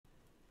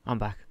I'm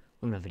back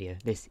with another video.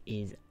 This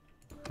is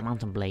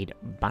Mountain Blade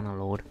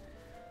Bannerlord,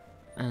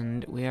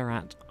 and we are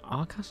at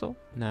our castle?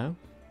 No,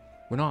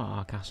 we're not at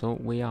our castle.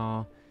 We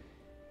are...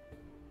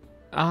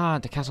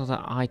 the castle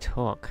that I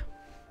took.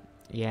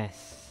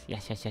 Yes.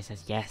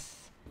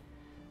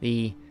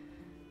 The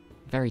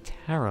very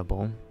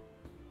terrible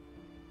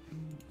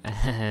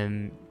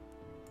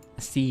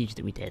siege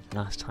that we did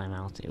last time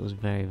out. It was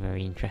very,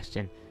 very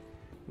interesting.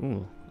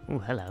 Ooh,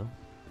 hello.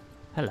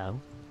 Hello.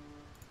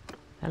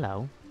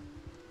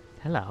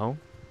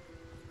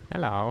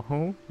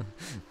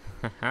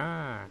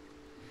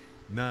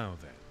 Now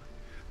then,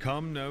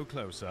 come no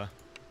closer.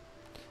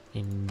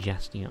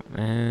 Injustice.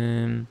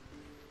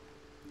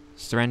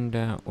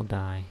 Surrender or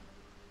die.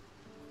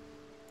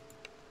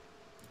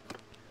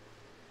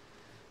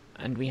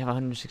 And we have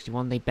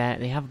 161. They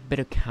have a bit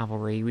of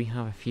cavalry. We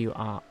have a few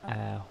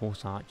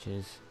horse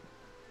archers.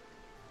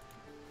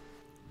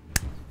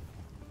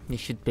 This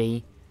should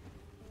be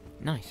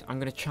nice. I'm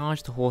going to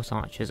charge the horse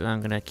archers, and I'm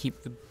going to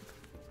keep the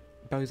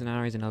bows and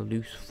arrows in a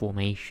loose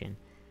formation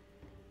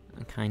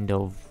and kind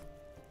of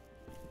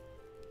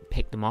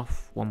pick them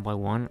off one by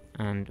one,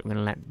 and I'm going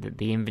to let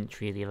the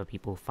infantry of the other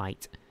people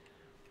fight.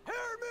 Hear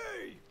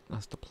me!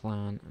 That's the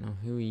plan. Now,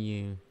 who are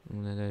you?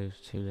 One of those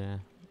two there.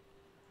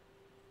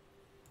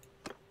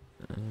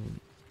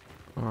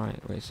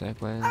 Alright, wait a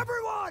sec. Where?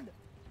 Everyone!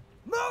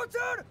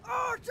 Mounted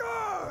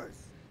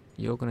archers!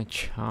 You're going to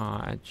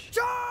charge.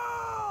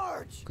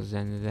 Charge! Because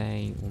then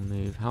they will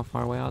move. How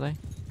far away are they?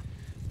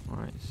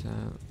 Alright, so...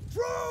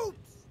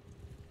 Troops!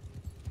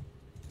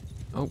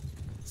 Oh!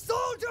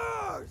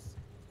 Soldiers!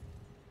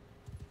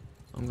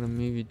 I'm going to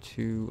move you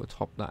to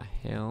atop that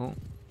hill.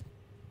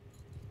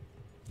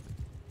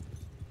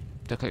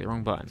 Did I click the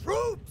wrong button?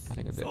 Troops! I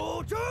think I did.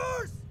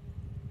 Soldiers!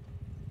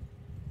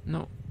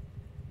 No.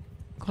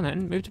 Come on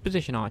then, move to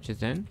position archers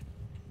then.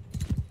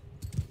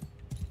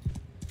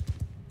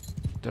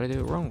 Did I do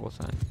it wrong or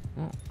something?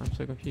 Oh, I'm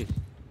so confused.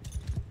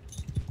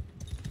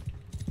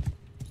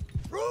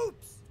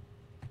 Troops!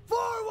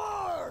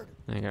 Forward!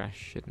 There you go, I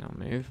should now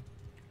move.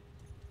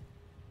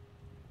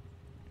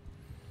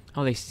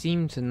 Oh, they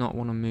seem to not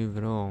want to move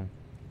at all.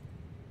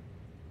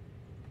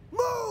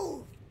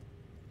 Move!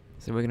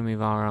 So we're going to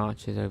move our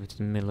archers over to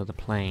the middle of the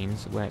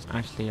plains, where it's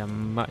actually a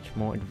much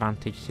more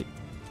advantageous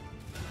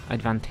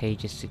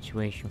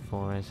situation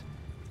for us.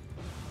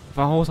 If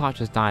our horse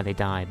archers die, they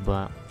die,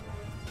 but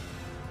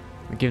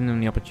we're giving them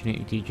the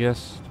opportunity to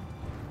just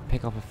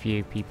pick off a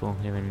few people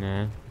here and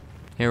there.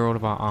 Here are all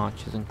of our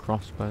archers and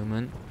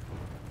crossbowmen.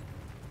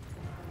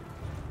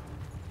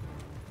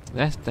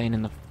 They're staying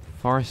in the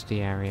foresty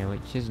area,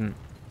 which isn't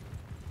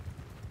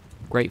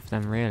great for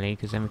them really,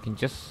 because then we can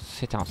just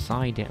sit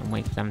outside it and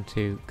wait for them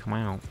to come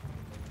out.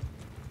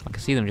 I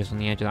can see them just on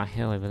the edge of that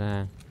hill over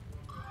there.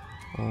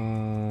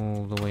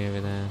 All the way over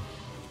there.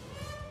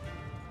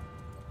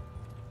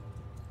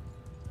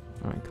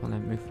 Alright, come on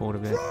then, move forward a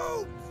bit.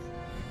 Troops!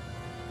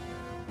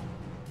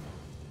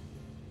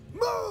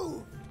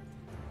 Move!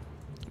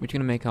 We're just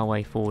going to make our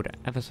way forward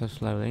ever so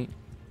slowly.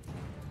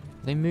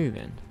 Are they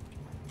moving?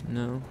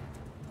 No.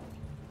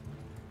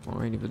 Not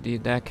really, but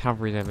their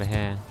cavalry's over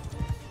here.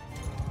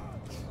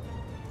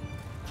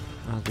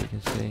 As we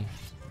can see.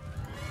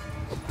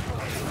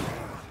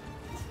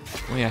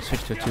 Oh yeah, I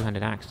switched to a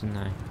two-handed axe, didn't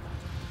I?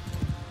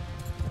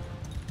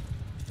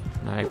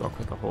 No, they've got a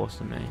quicker horse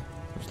than me.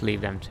 Just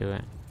leave them to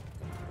it.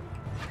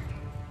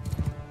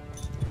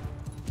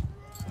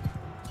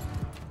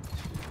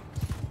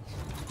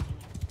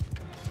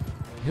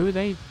 Who are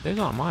they? Those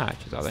aren't my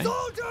archers, are they?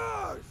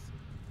 Soldiers!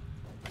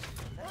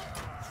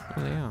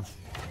 Oh, they are.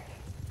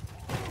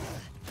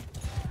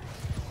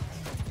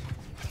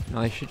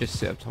 No, they should just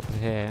sit up top of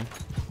here.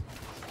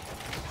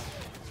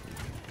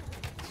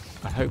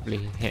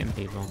 Hopefully hitting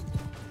people.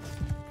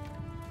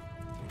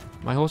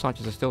 My horse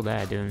archers are still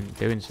there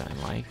doing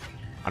something like.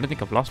 I don't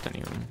think I've lost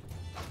any of them.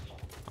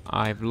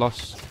 I've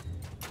lost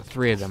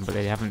 3 of them, but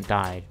they haven't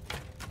died.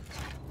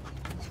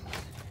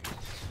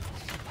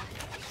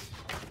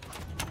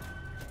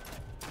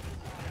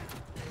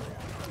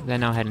 They're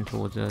now heading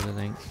towards us, I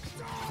think.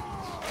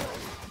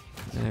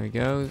 There we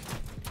go.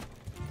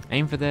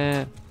 Aim for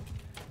their...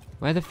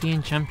 Where are the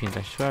Fiend champions?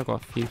 I swear I've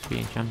got a few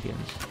Fiend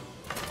champions.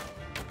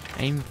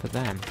 Aim for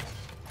them.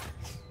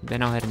 They're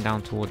now heading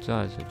down towards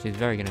us, which is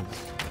very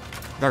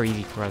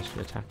easy for us to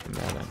attack them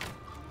there then.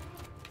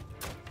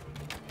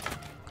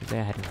 Because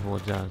they're heading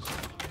towards us.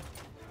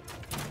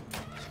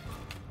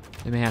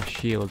 They may have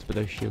shields, but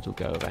those shields will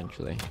go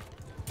eventually.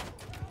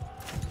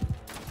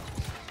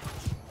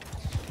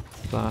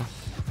 Plus,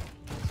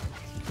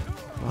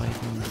 if I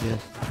can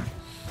just...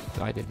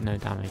 I did no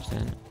damage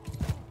then.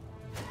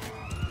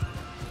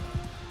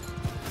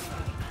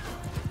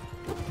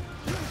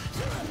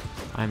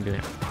 I'm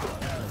doing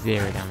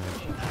 0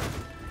 damage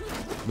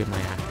with my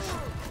axe.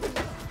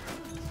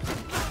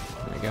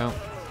 There we go.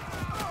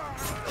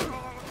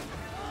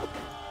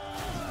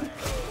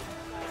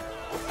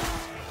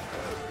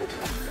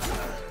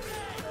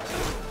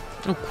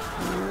 Oh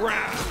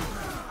crap!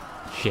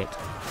 Shit.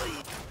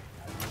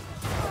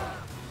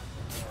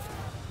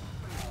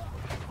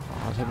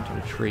 hoping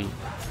to retreat.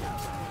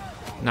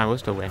 No, we'll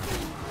still win.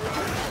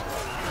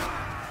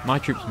 My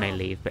troops may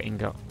leave, but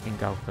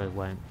Ingolfo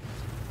won't.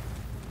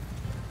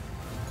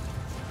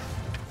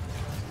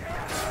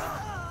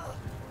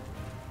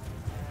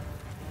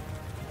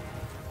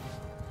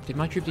 Did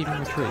my troops even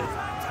retreat?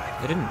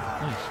 They didn't.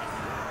 Nice.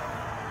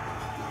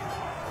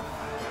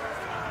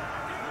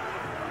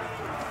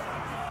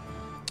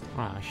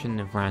 Oh, I shouldn't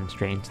have ran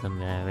straight into them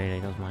there, really.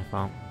 That was my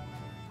fault.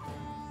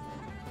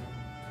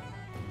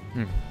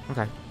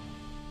 Okay.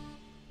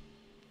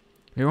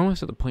 We're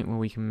almost at the point where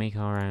we can make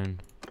our own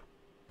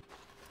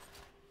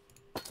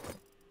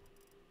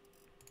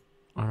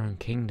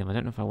kingdom. I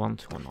don't know if I want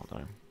to or not,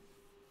 though.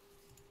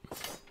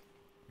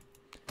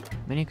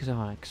 Mainly because of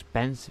how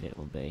expensive it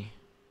will be.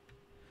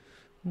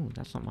 Ooh,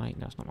 that's not my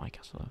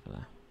castle over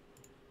there.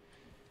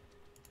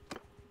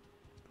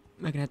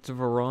 I can head to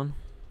Varon.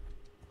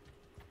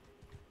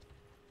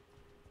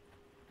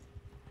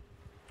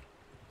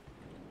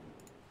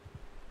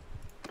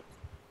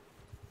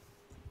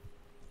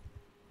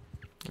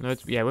 No,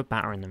 yeah, we're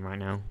battering them right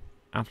now.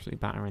 Absolutely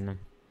battering them.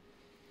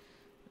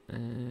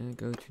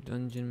 Go to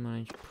dungeon,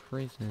 manage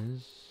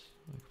prisoners.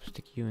 I'll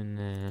stick you in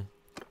there.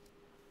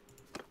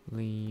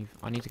 Leave.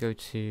 I need to go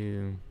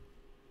to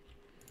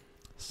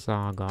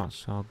Sargot,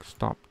 so I'll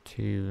stop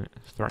to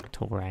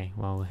Thraktore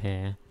while we're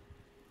here.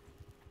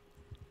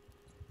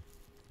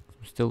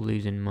 I'm still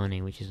losing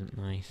money, which isn't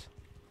nice.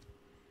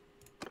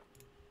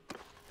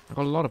 I've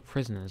got a lot of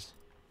prisoners.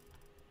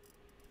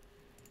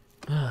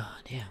 Oh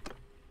dear.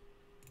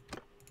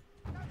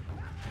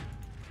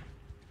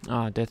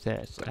 Oh, that's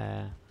it.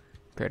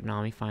 Create an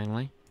army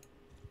finally.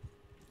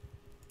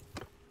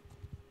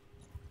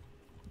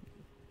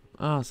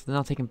 Oh, so they're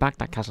not taking back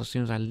that castle as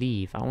soon as I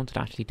leave. I wanted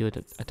to actually do a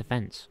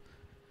defense.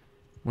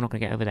 We're not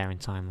going to get over there in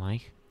time,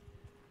 like.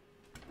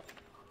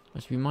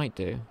 Which we might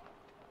do.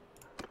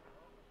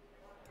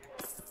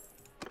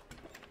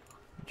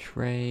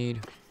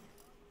 Trade.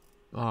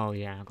 Oh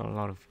yeah, I've got a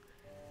lot of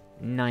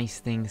nice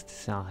things to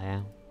sell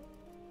here.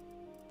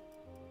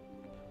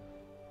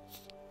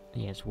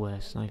 Yeah, it's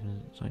worse. It's not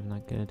even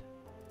that good.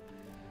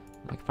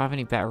 Like, if I have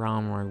any better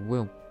armor, I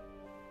will.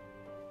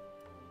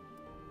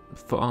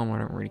 Foot armor, I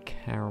don't really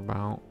care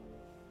about.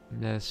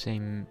 They're the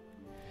same.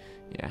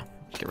 Yeah,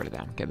 just get rid of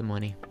them. Get the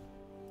money.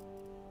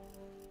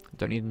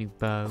 Don't need a new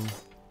bow.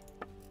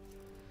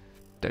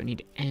 Don't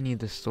need any of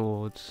the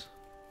swords.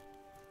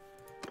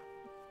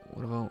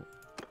 What about...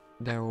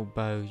 They're all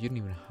bows. You don't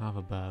even have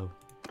a bow.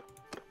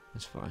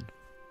 That's fine.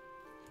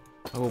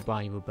 I will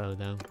buy you a bow,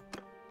 though.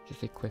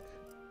 Just a quick...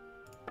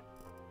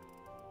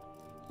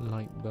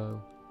 light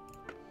bow.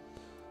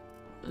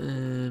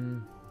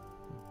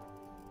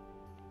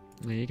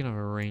 Yeah, you can have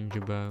a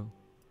ranger bow.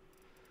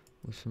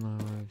 With some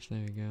arrows.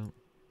 There we go.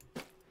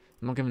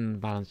 I'm not giving him the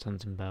balanced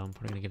hunting bow. I'm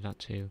probably going to give that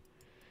to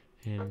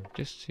him.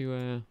 Just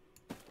to...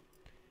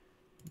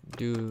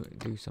 do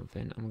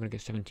something. I'm gonna get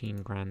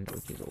 17 grand,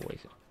 which is always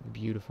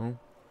beautiful.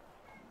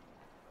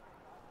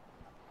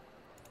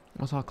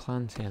 What's our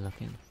clans here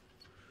looking?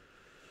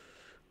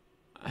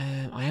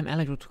 I am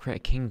eligible to create a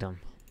kingdom.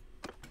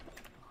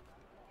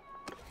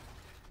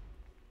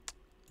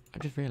 I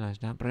just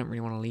realised that, but I don't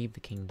really want to leave the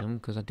kingdom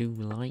because I do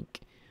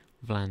like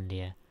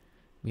Vlandia.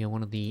 We are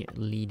one of the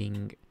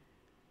leading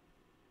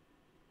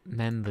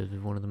members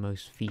with one of the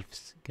most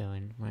fiefs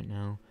going right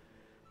now.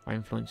 Our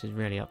influence is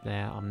really up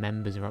there. Our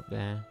members are up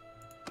there.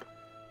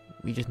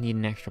 We just need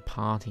an extra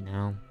party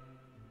now.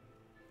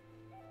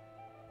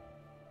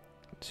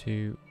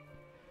 To...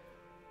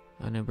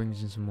 I know,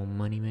 brings in some more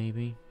money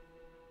maybe.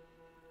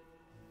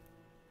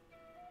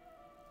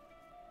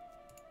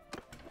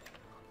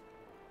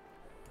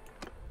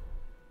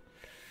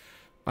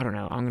 I don't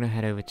know. I'm going to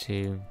head over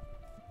to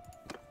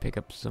pick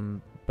up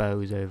some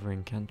bows over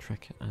in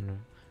Cantrick and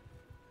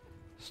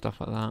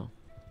stuff like that.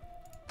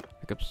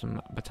 Pick up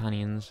some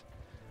Battanians.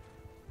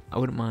 I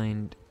wouldn't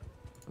mind.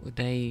 Would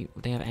they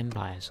have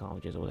Empire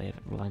soldiers or would they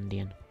have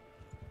Vlandian?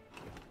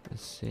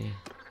 Let's see.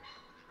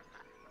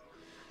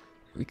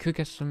 We could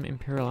get some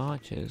Imperial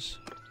archers.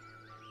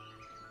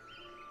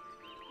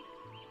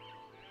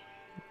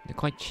 They're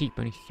quite cheap,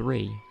 only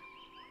 3.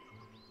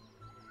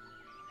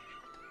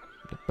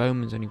 The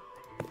bowman's only...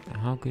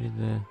 How good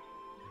are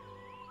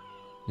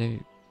the...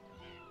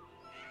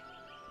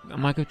 I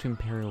might go to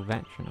Imperial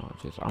veteran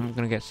archers. I'm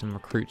gonna get some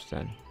recruits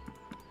then.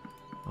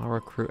 I'll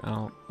recruit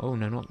out... Oh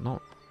no,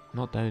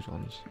 not those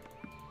ones.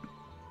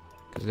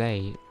 Because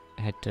they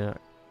head to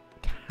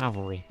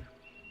cavalry.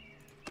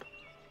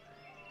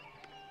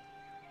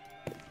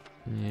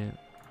 Yeah.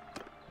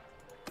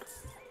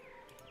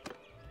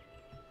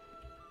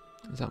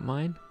 Is that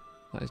mine?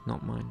 That is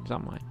not mine. Is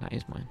that mine? That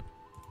is mine.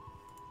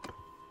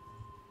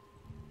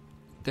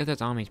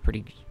 Desert's army is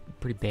pretty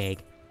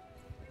big.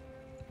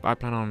 But I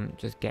plan on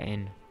just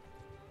getting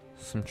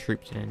some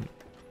troops in.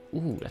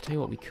 Ooh, I tell you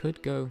what, we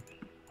could go...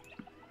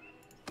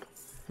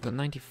 We've got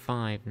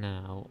 95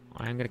 now.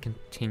 I am going to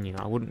continue.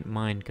 I wouldn't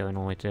mind going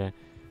all the way to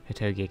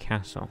Hitogia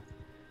Castle.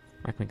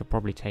 I reckon we could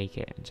probably take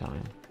it in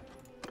time.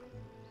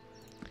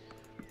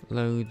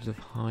 Loads of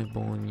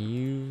highborn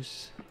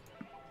youths.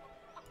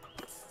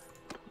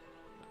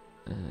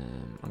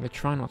 I'm going to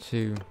try not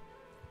to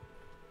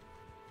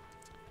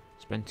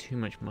spend too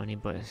much money,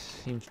 but it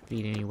seems to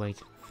be the only way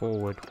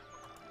forward.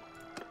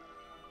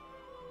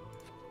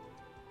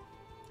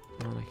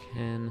 Well, I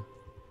can.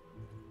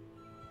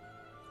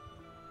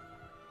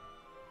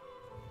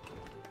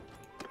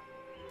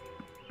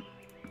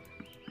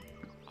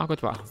 I'll go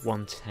to about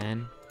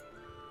 110.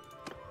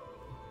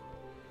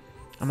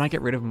 I might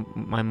get rid of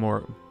my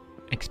more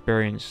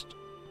experienced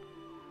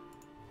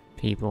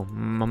people,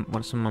 some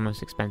of my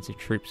most expensive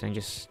troops, and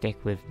just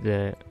stick with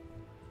the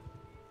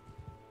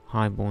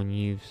highborn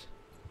youths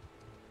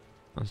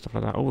and stuff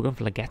like that. Oh, we're going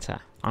for Legetta.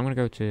 I'm going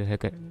to go to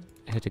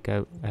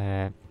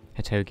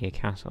Hertogia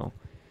Castle.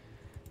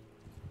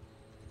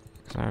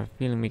 Because I have a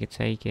feeling we could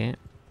take it.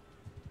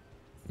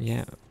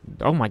 Yeah.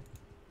 Oh my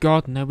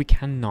god, no we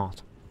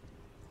cannot.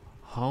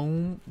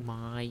 Oh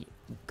my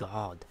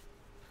god.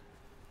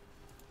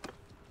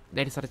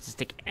 They decided to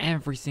stick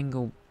every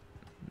single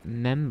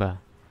member.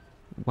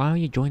 Why are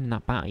you joining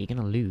that battle? You're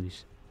gonna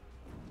lose.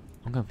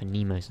 I'm going for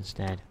Nemo's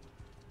instead.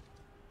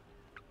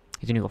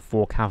 He's only got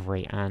 4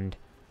 cavalry and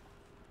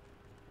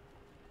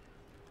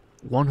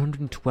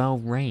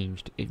 112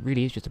 ranged. It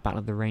really is just a battle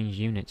of the ranged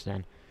units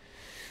then.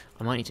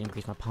 I might need to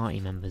increase my party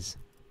members.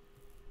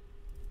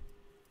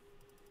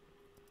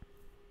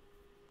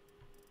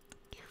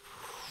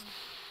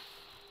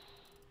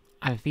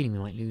 I have a feeling we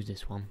might lose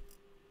this one.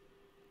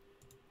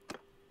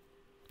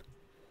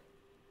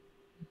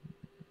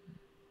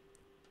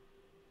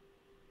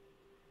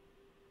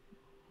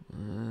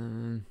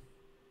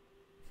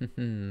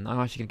 I'm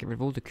actually going to get rid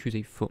of all the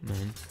Crusade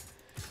footmen.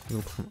 They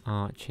will become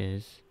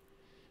archers.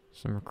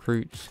 Some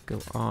recruits go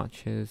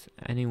archers.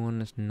 Anyone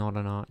that's not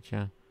an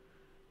archer.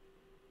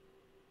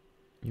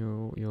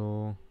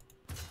 You're...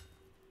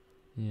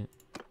 Yeah,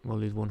 we'll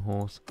lose 1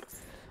 horse.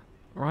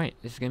 Right,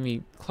 this is going to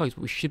be close,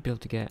 but we should be able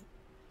to get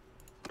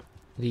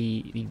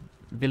the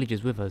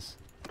villagers with us.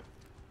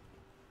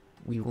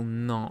 We will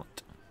not.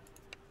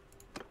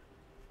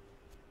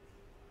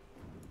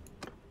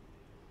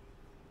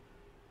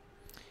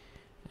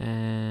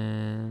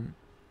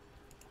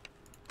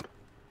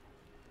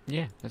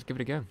 Yeah, let's give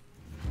it a go.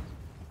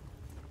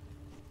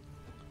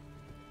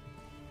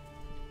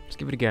 Let's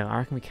give it a go. I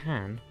reckon we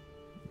can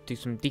do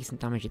some decent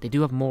damage. They do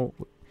have more.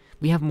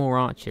 We have more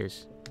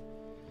archers.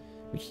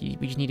 We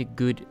just need a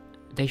good.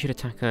 They should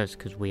attack us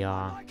because we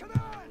are.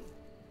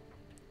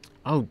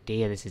 Oh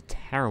dear, this is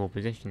terrible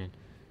positioning.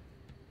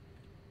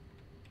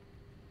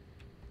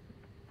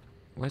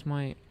 Where's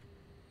my...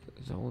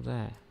 Is it all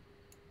there?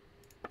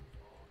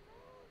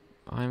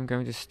 I'm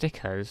going to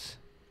stick us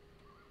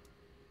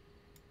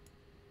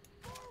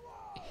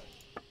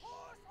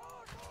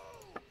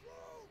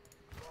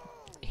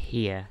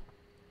here.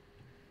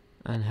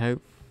 And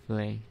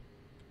hopefully...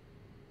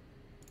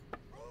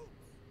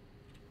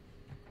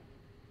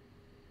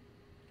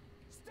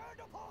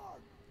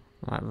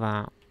 like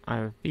that. I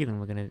have a feeling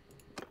we're going to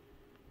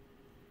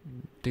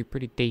do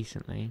pretty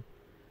decently.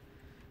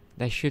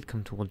 They should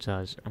come towards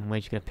us, and we're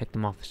just going to pick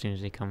them off as soon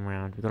as they come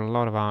around. We've got a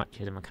lot of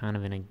archers, and we're kind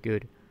of in a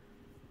good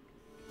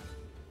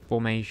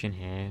formation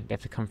here. They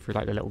have to come through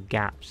like the little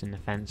gaps in the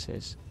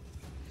fences.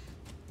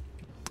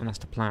 And that's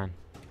the plan.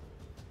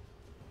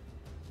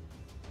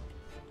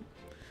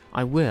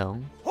 I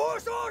will...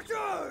 Horse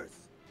archers!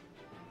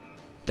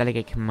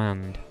 delegate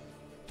command.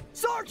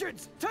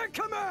 Sergeants, take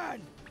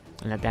command!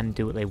 And let them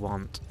do what they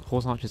want.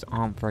 Horse archers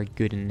aren't very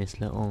good in this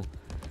little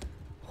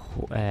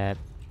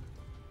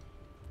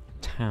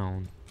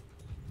town.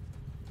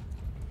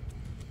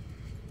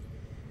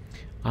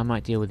 I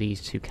might deal with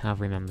these 2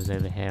 cavalry members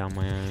over here on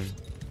my own.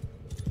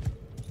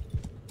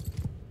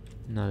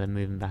 No, they're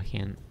moving back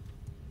in.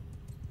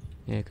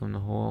 Here come the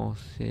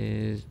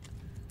horses.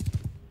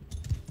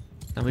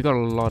 And we've got a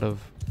lot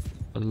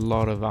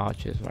of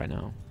archers right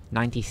now.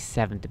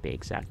 97 to be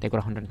exact. They've got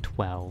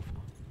 112.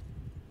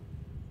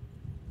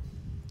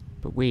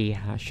 But we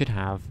should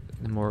have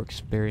the more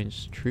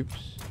experienced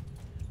troops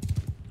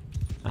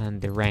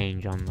and the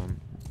range on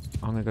them.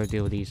 I'm gonna go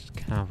deal with these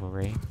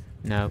cavalry.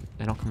 No,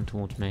 they're not coming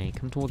towards me.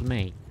 Come towards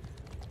me.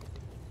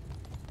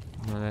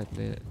 No,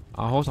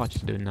 our horse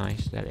archers are doing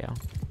nice. There they are.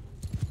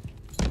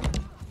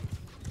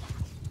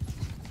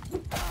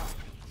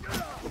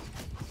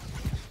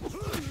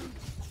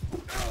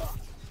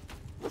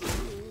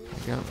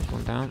 There we go,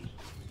 one down.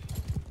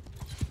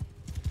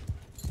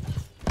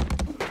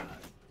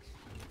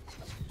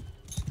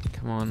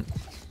 Come on.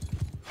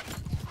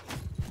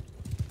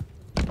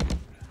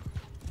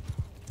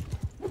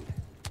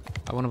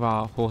 One of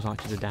our horse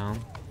archers are down.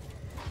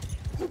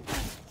 There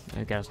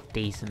we go, that's a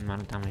decent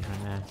amount of damage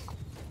right there.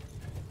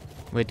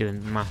 We're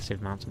doing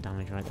massive amounts of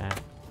damage right there.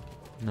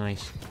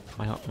 Nice.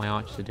 My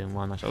archers are doing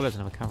well. Nice. Oh, there's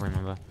another cavalry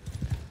member.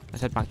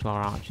 Let's head back to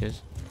our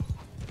archers.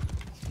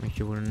 Make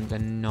sure they're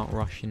not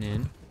rushing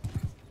in.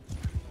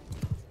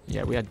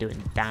 Yeah, we are doing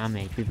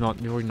damage. We've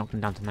already knocked them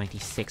down to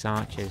 96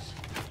 archers.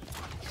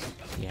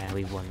 Yeah,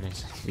 we've won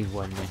this. We've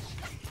won this.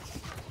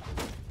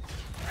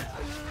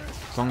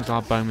 As long as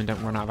our bowmen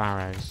don't run out of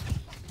arrows.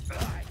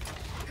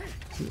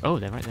 Oh,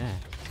 they're right there.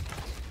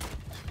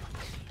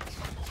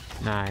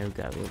 Nah, we'll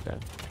go, we'll go.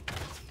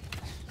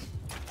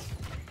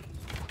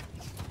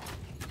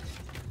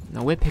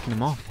 No, we're picking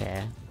them off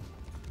here.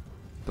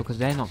 Because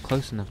they're not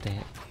close enough to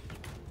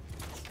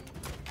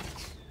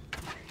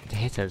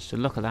hit us. So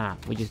look at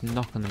that. We're just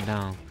knocking them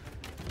down.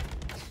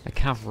 The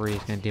cavalry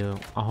is going to deal...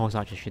 Our horse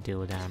archers should deal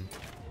with them.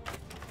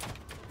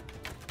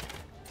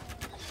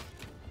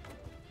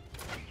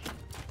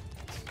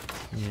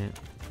 Yeah.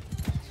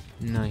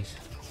 Nice.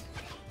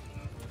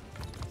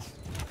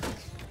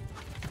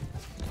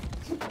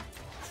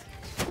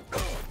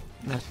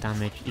 That's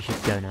damage. You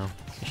should go now.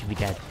 You should be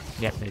dead.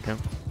 Yep, there you go.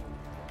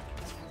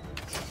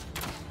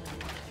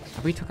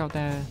 Have we took out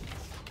their...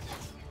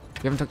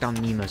 We haven't took down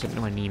Nemus. I don't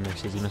know where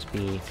Nemus is. He must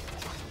be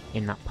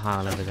in that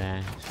pile over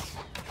there.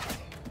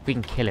 If we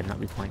can kill him,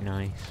 that'd be quite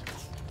nice.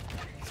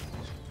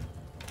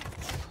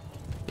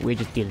 But we're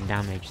just dealing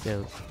damage,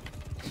 so...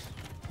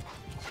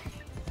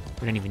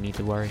 We don't even need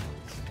to worry.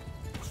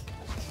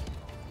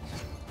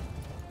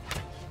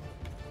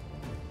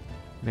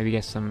 Maybe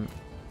get some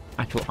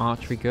actual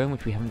archery going,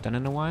 which we haven't done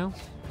in a while.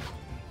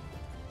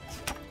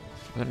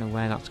 I don't know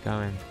where that's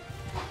going.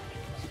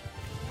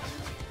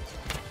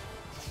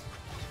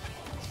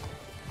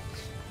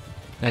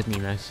 There's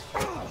Nemus.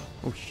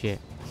 Oh shit.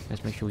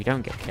 Let's make sure we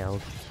don't get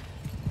killed.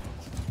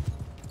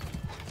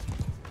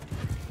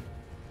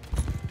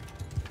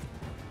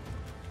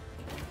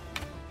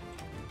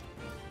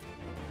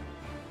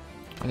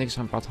 I think it's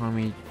about time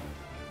we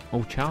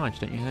all charge,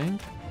 don't you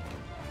think?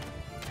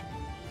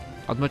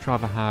 I'd much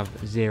rather have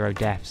 0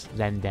 deaths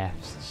than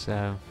deaths,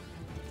 so...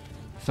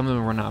 Some of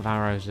them run out of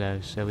arrows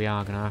though, so we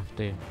are gonna have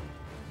to...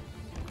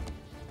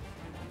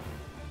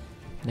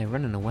 They're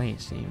running away,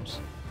 it seems.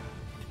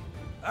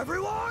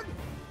 Everyone!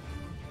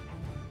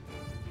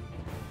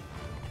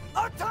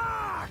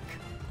 Attack!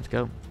 Let's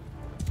go.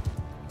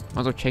 Might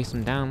as well chase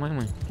them down,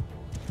 mightn't we?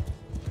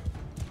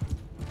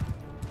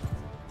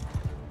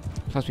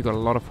 Plus we've got a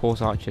lot of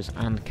horse archers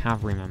and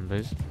cavalry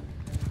members,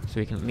 so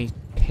we can at least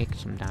pick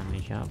some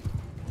damage up.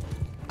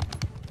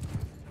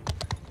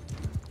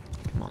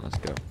 Come on, let's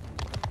go.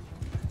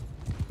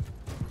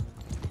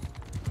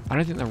 I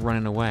don't think they're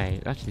running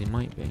away. Actually, they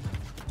might be.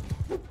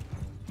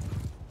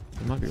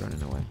 They might be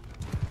running away.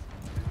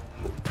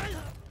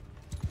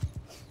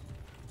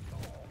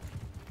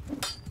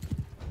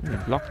 They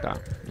blocked that.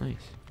 Nice.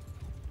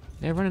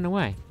 They're running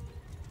away.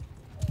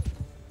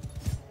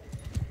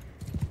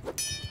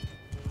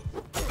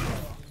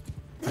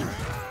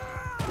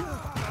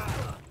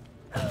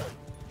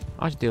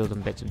 I'll just deal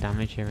them bits of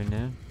damage here and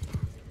there.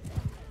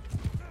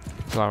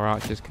 Until our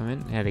archers come in.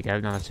 There they go,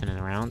 now they're turning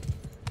around.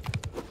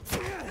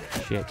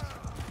 Shit.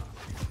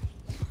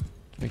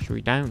 Make sure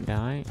we don't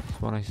die.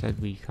 That's what I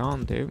said we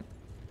can't do.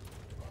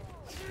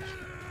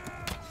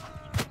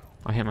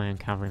 I hit my own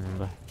cavalry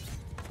member.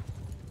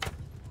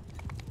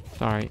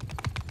 Sorry.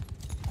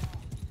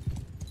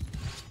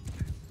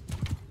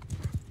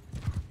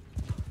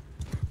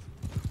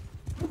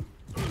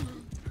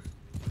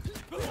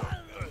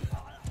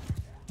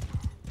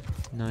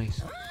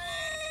 Nice.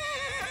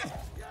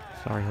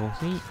 Sorry,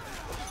 horsey.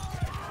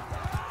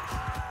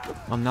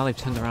 Now they've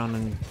turned around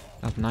and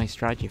that's a nice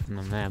strategy from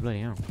them there,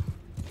 bloody hell.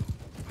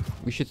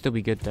 We should still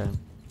be good though.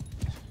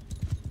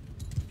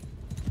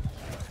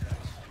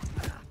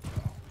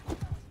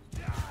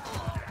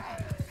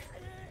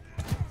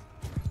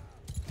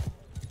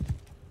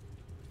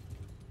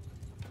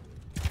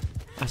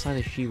 That's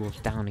like the she-wolf's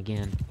down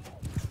again.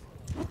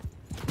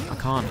 I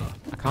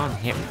can't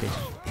hit with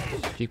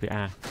this stupid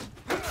axe.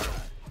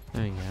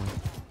 There you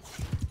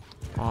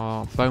go.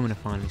 Our bowmen are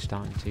finally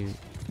starting to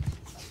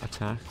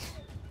attack.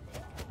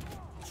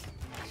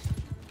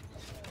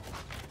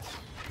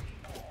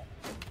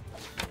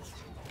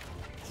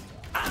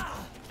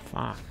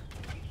 Fuck.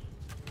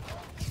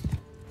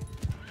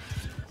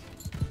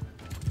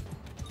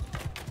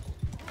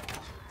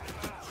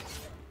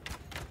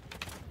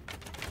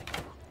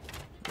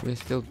 We're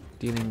still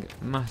dealing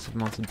massive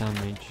amounts of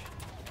damage,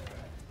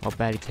 while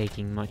barely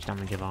taking much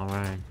damage of our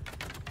own.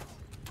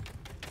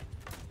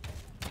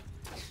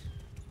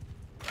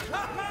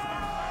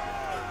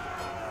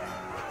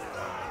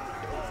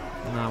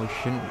 No, we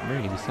shouldn't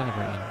really be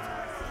celebrating.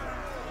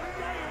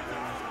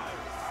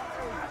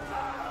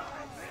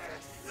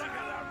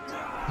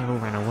 They all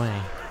ran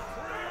away.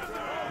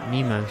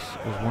 Nemos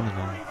was one of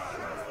them.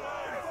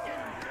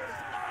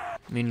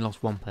 We only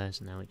lost one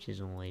person though, which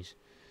is always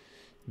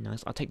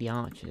nice. I'll take the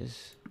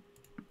archers.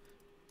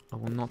 I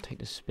will not take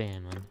the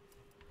spearmen.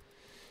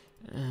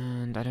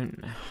 And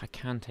I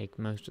can take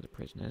most of the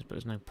prisoners, but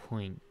there's no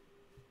point.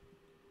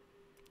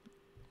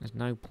 There's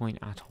no point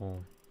at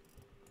all.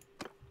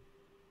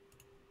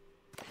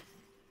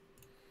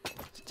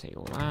 Let's take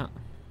all that.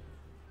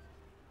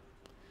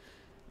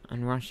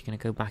 And we're actually going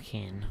to go back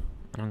in.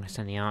 And I'm going to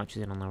send the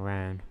archers in on their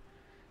own.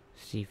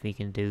 See if we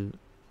can do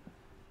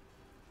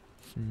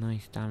some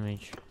nice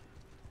damage.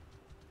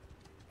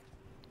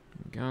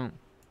 There we go.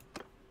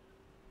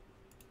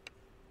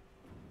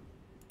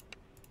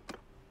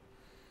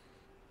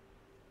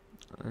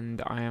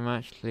 And I am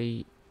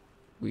actually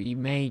We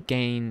may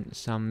gain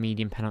some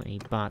medium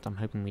penalty, but I'm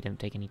hoping we don't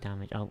take any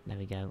damage. Oh, there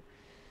we go.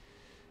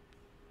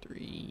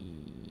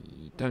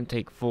 3. Don't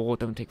take 4.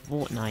 Don't take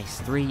 4. Nice.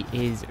 3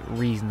 is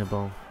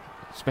reasonable.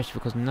 Especially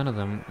because none of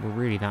them were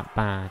really that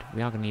bad.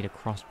 We are going to need a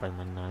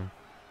crossbowman, though.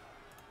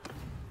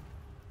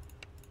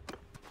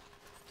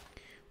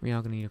 We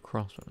are going to need a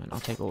crossbowman.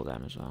 I'll take all of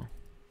them as well.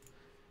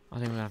 I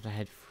think we're going to have to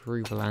head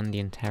through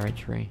Battanian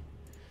territory.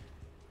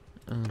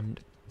 And...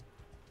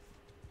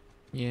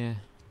 yeah.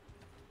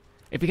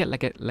 If we get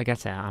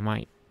Legetta, I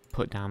might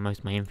put down most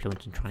of my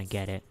influence and try and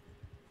get it.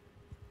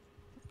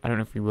 I don't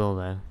know if we will,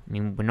 though. I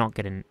mean, we're not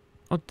getting...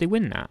 oh, did they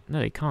win that? No,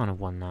 they can't have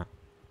won that.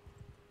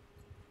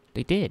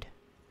 They did.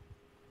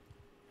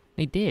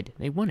 They did.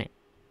 They won it.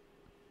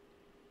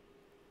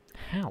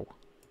 How?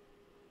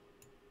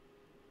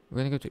 We're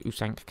going to go to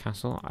Usank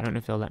Castle. I don't know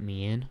if they'll let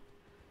me in.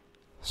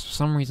 For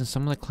some reason,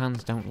 some of the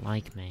clans don't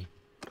like me.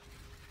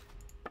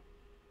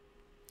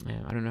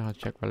 Yeah, I don't know how to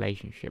check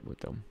relationship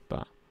with them,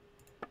 but...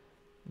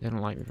 they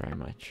don't like me very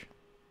much.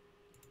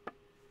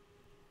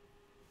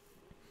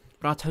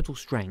 But our total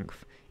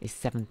strength is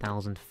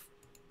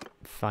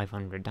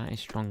 7,500. That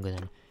is stronger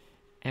than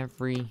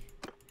every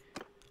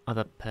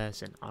other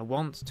person. I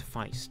want to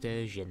fight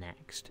Sturgia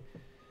next.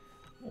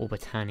 Or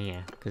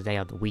Battania, because they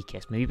are the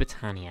weakest. Maybe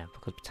Battania,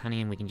 because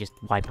Battanian we can just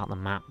wipe out the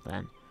map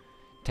then.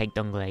 Take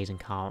Dunglaze and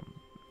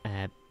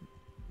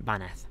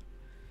Banseth,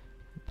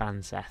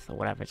 or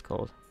whatever it's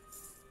called.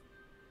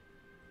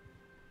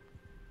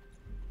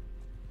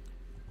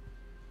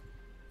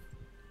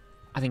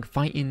 I think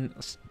fighting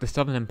the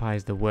Southern Empire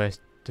is the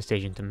worst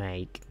decision to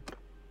make.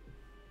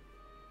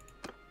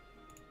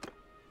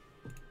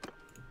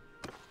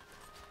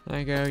 There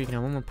you go, you can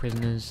have 1 more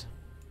prisoners.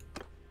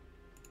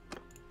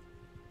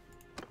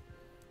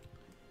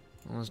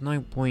 Well, there's no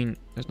point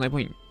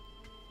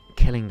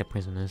killing the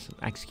prisoners,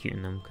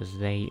 executing them, because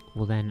they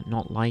will then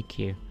not like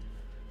you.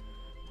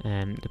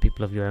 The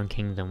people of your own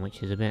kingdom,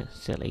 which is a bit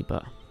silly,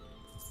 but...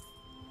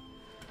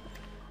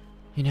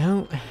 you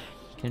know, you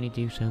can only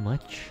do so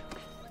much.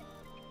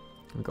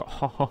 We've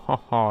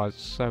got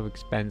it's so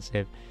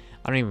expensive.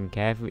 I don't even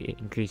care if it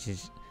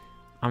increases.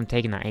 I'm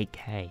taking that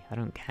 8k. I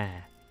don't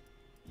care.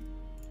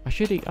 I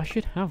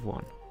should have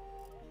one.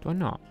 Do I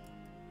not?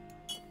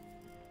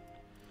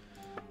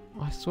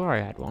 I swear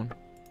I had one.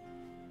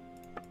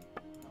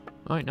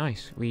 Alright,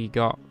 nice. We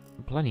got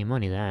plenty of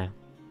money there.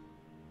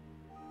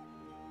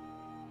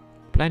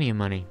 Plenty of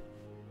money.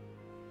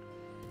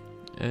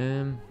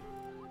 Yeah,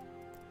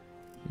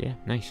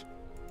 nice.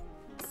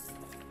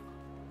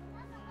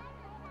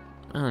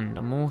 And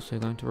I'm also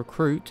going to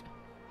recruit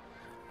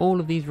all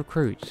of these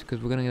recruits,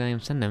 because we're going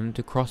to send them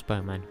to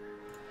crossbowmen.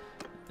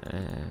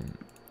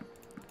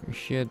 We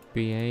should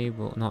be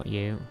able... not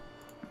you.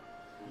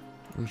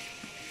 We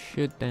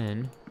should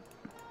then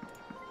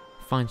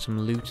find some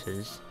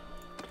looters.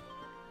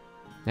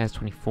 There's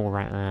 24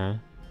 right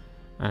there.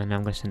 And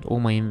I'm going to send all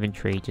my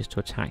inventory just to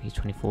attack these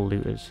 24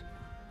 looters.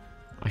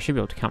 I should be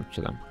able to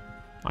capture them.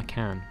 I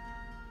can.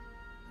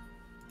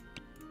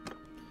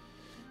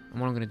 And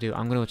what I'm going to do,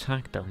 I'm going to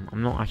attack them.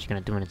 I'm not actually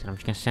going to do anything. I'm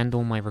just going to send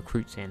all my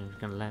recruits in. I'm just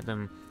going to let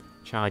them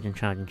charge and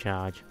charge and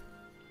charge.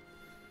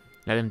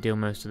 Let them deal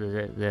most of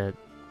the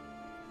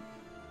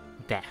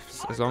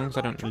deaths. As long as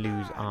I don't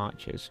lose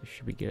archers, it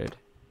should be good.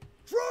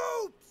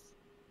 Troops!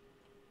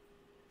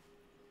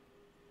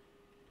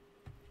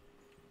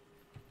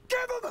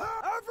 Give them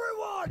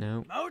everyone!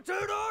 No.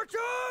 Mounted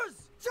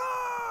archers!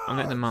 Charge! I'm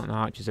letting the mountain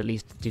archers at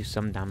least do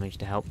some damage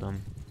to help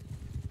them.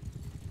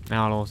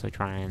 Now I'll also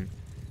try and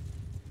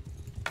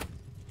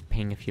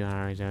ping a few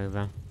arrows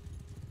over.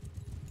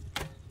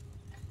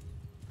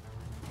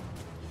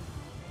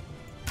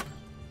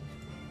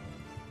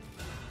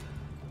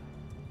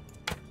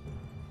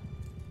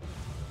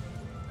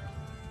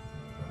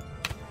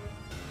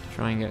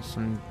 Try and get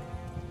some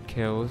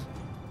kills.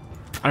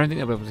 I don't think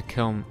they'll be able to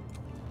kill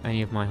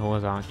any of my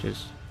horse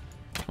archers.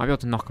 Might be able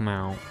to knock them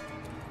out.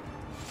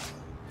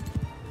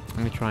 I'm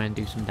going to try and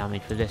do some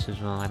damage for this as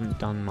well. I haven't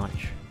done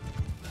much.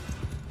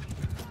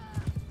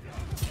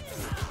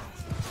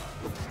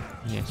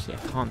 Yes, yeah,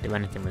 I can't do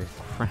anything with this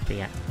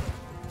crappy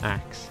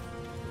axe.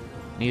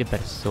 I need a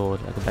better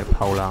sword, like a better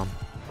polearm.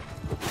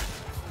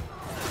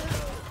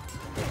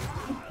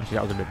 Actually,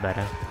 that was a bit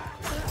better.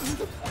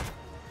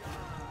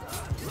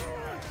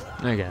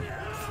 There we go.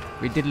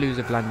 We did lose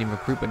a Battanian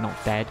recruit, but not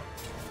dead.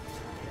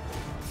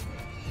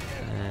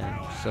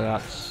 So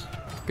that's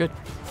good.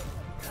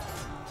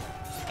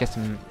 Get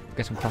some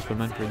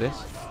crossbowmen through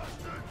this.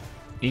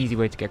 Easy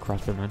way to get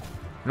crossbowmen.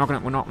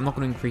 I'm not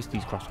gonna increase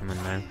these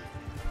crossbowmen though,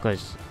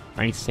 because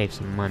I need to save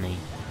some money.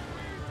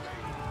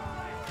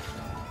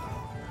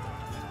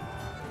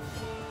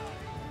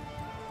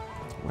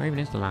 Where even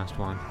is the last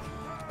one?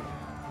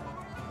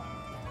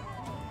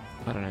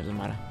 I don't know, it doesn't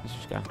matter. Let's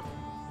just go.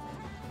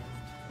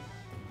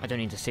 I don't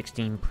need the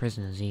 16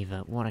 prisoners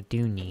either. What I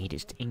do need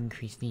is to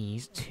increase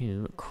these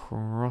to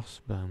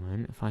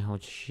crossbowmen if I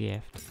hold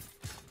shift.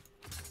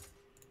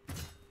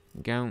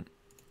 Go.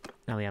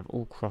 Now we have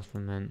all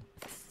crossbowmen.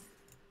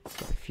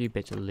 Got a few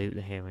bits of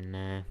loot here and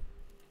there.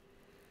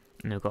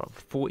 No, we've got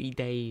 40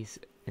 days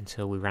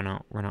until we run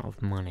out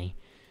of money,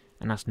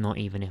 and that's not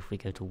even if we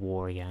go to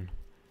war again.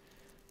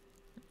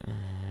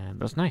 But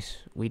that's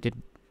nice. We did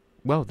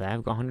well there.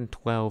 We've got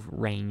 112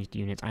 ranged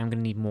units. I'm going to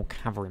need more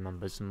cavalry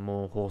members, some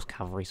more horse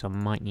cavalry, so I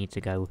might need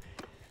to go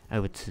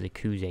over to the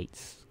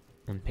Khuzaits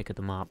and pick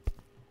them up.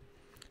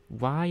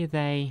 Why are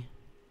they...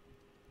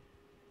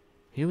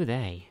 Who are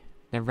they?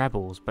 They're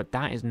rebels, but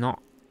that's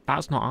not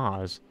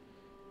ours.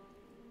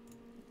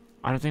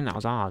 I don't think that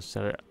was ours,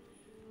 so...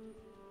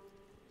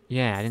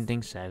 Yeah, I didn't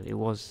think so. It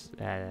was,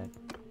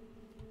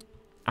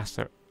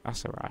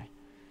 Asarai.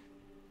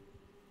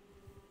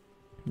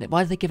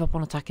 Why did they give up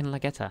on attacking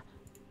Lagetta?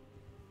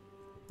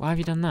 Why have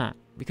you done that?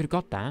 We could have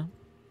got that.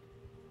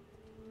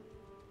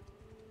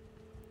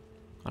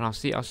 And I'll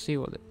see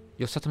what...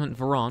 Your settlement,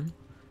 Varon,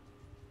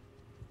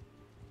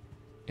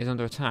 is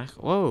under attack.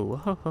 Whoa,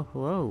 whoa, whoa,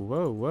 whoa,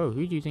 whoa, whoa.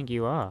 Who do you think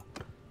you are?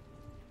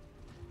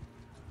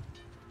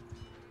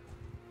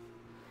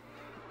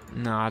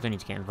 No, I don't need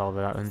to get involved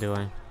with that then, do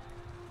I?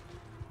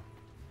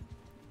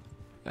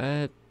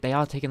 They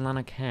are taking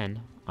Lanaken.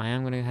 I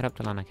am going to head up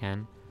to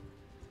Lanaken.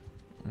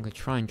 I'm going to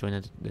try and join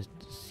the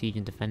Siege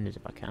and Defenders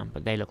if I can,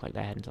 but they look like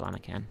they're heading to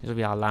Lanaken. This will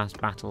be our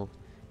last battle,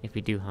 if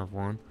we do have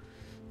one.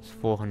 It's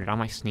 400. I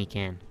might sneak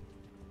in.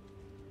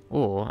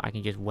 Or I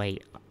can just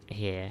wait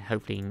here.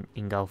 Hopefully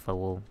Ingolfa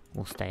will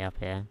stay up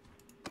here.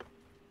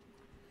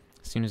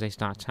 As soon as they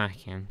start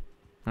attacking.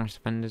 How much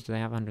defenders do they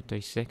have?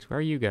 136. Where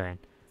are you going?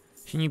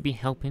 Shouldn't you be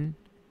helping?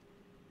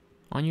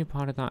 Aren't you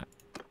part of that?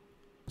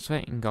 I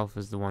swear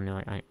Ingolfa's the one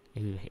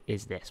who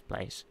is this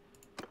place.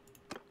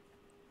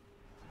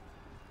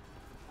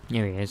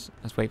 Here he is.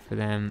 Let's wait for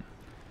them.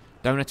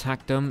 Don't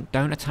attack them.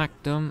 Don't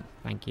attack them.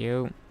 Thank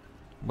you.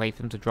 Wait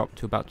for them to drop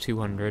to about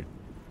 200.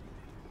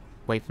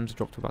 Wait for them to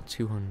drop to about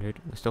 200.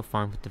 We're still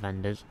fine with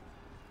defenders.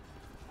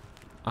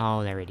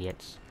 Oh, they're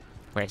idiots.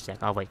 Wait a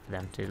sec. I'll wait for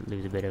them to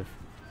lose a bit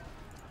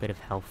of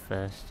health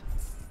first.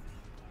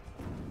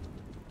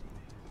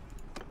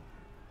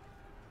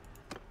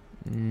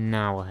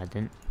 Now we'll head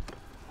in.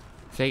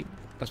 See,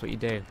 that's what you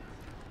do.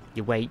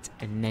 You wait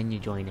and then you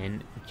join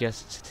in,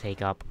 just to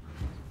take up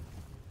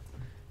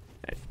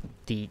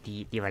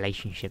the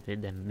relationship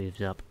that then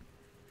moves up.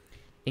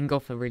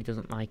 Ingolfa really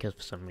doesn't like us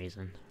for some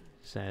reason,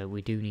 so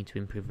we do need to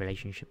improve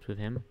relationships with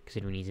him,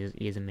 considering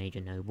he is a major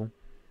noble,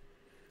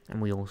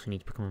 and we also need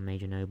to become a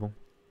major noble.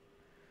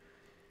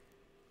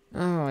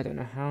 Oh, I don't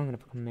know how I'm going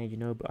to become a major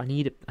noble. I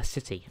need a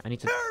city. I need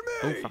to...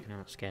 Oh, fucking hell,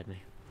 that scared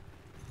me.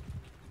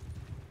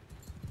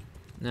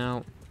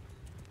 Now,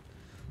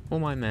 all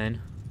my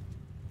men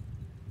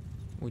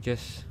will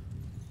just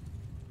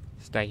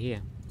stay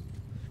here.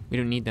 We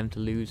don't need them to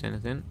lose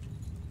anything.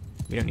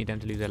 We don't need them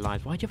to lose their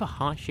lives. Why do you have a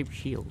heart-shaped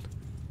shield?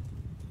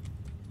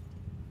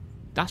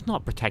 That's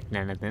not protecting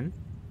anything.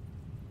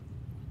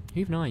 Who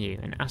even are you?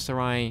 An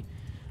Asarai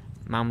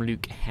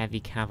Mamluk heavy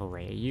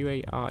cavalry. Are you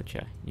a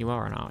archer? You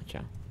are an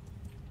archer.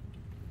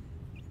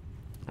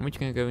 I'm just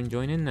going to go and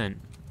join in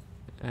then.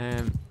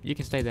 You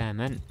can stay there,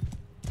 man.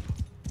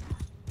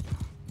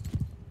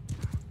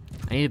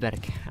 I need a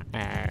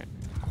better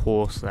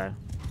horse, though.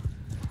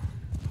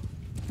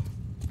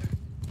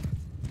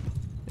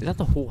 Is that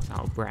the horse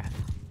out of breath?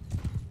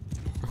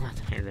 I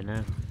don't even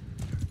know.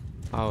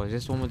 Oh, is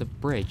this the one with the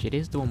bridge? It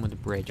is the one with the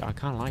bridge. I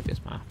kind of like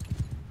this map.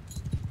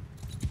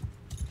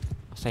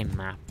 I'll say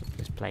map,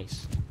 this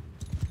place.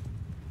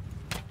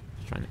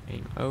 Just trying to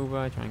aim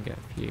over, try and get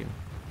a few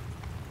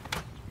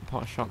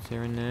pot shots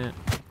here and there. Here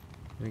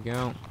we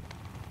go.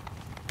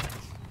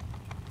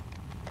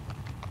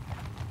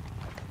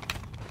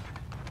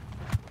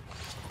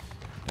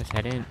 Let's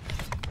head in.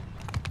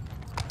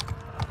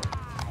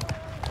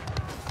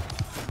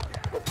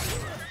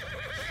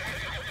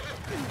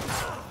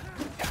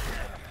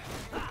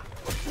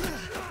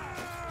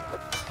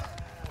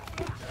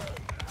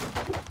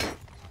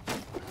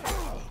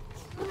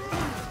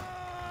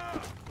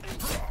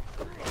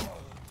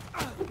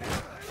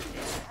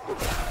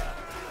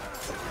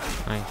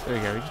 Nice, there we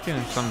go, we're just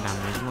doing some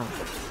damage, not...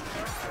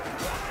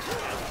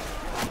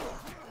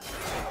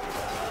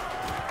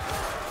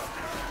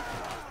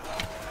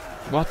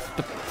 What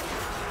the...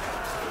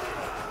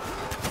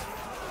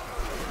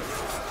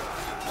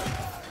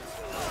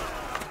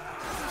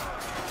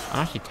 I'm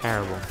actually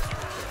terrible.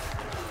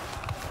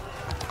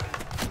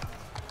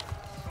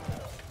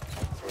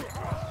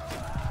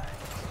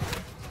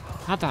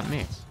 How'd that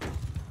miss?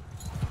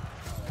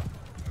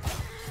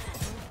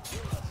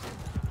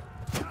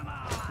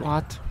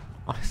 What?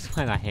 I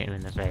swear that hit him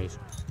in the face.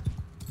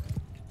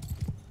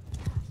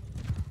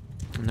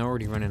 And they're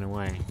already running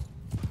away.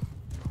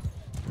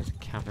 There's a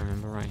cavalry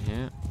member right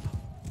here.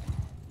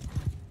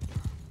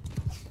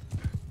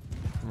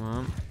 Come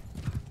on.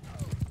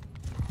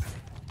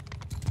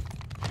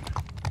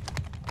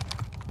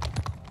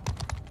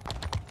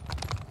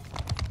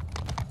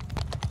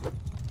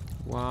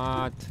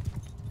 What?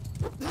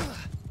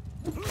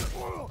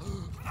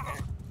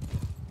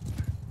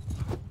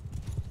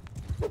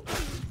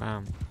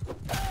 Bam.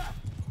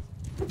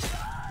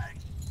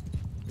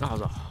 That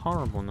was a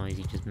horrible noise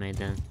he just made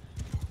then.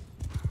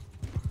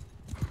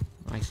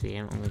 see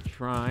him. I'm going to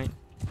try.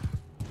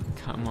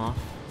 Cut him off.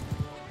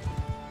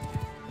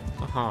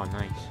 Oh,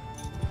 nice.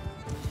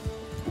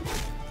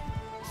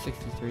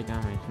 63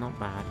 damage, not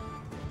bad.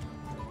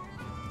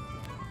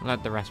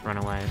 Let the rest run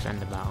away, let's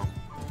end the battle.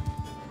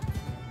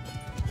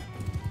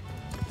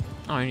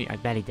 Oh, I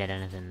barely did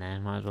anything there,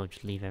 might as well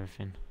just leave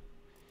everything.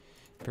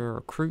 For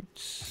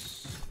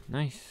recruits,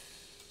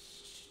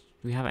 nice.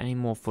 Do we have any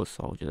more foot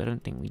soldiers? I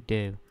don't think we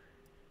do.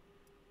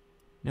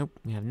 Nope,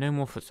 we have no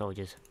more foot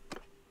soldiers.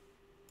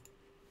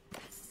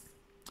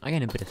 I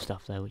get a bit of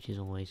stuff though, which is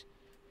always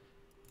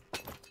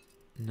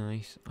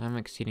nice. I'm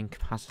exceeding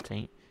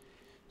capacity,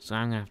 so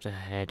I'm gonna have to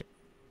head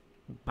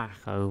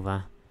back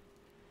over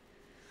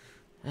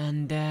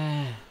and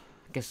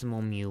get some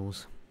more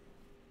mules.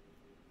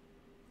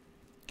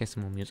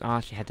 I'll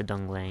actually head to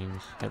Dung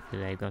Lanes.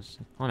 Hopefully they've got...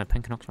 Oh no,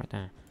 Penconock's right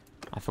there.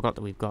 I forgot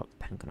that we've got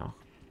Penconock.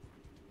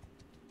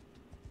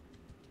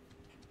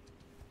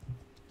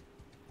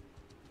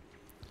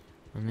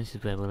 And this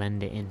is where we'll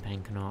end it in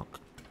Penconock.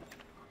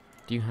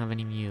 Do you have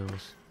any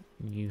mules?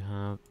 You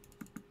have...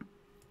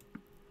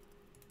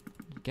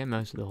 Get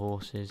most of the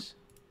horses.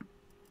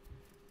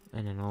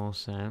 And then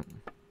also...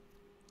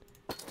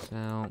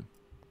 sell...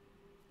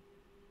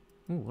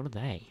 Ooh, what are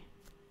they?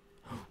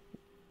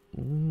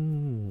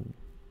 Ooh.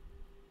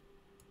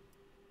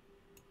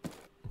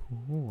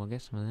 Ooh, I'll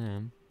get some of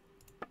them.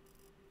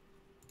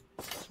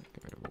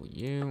 Get rid of all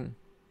you.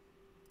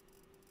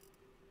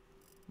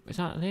 Is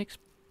that the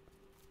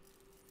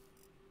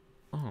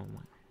Oh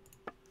my...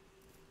 I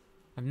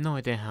have no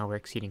idea how we're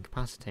exceeding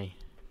capacity.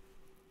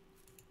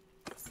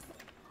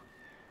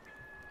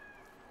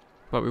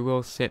 But we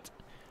will sit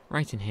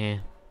right in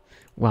here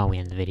while we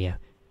end the video.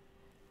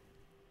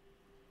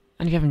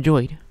 And if you have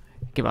enjoyed,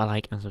 give it a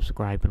like and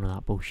subscribe and all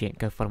that bullshit.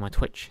 Go follow my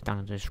Twitch down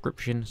in the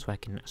description so I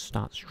can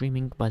start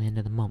streaming by the end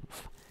of the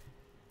month.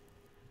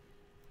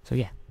 So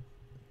yeah,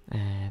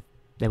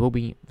 there will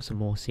be some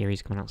more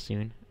series coming out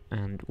soon,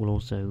 and we'll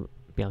also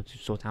be able to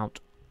sort out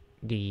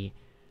the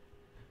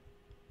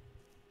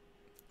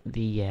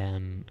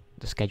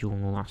schedule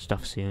and all that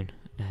stuff soon.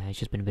 It's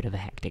just been a bit of a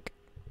hectic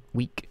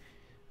week,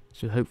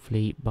 so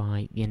hopefully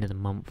by the end of the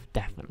month,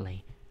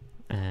 definitely,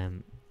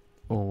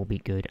 all will be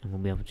good and we'll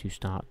be able to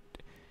start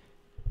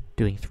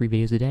doing 3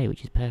 videos a day,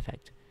 which is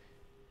perfect.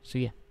 So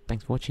yeah,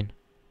 thanks for watching,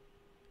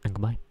 and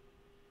goodbye.